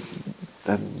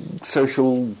and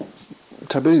social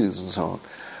taboos and so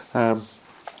on.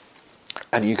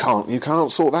 And you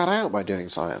can't sort that out by doing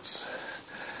science.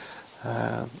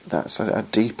 That's a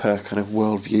deeper kind of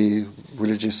worldview,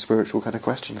 religious, spiritual kind of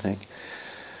question thing.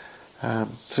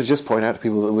 So just point out to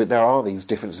people that there are these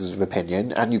differences of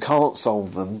opinion, and you can't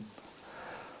solve them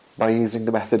by using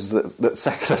the methods that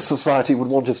secular society would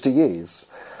want us to use.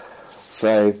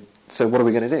 So what are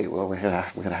we going to do? Well, we're going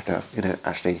to have to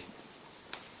actually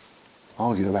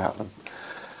argue about them,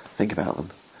 think about them.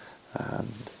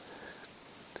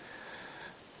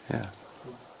 Yeah.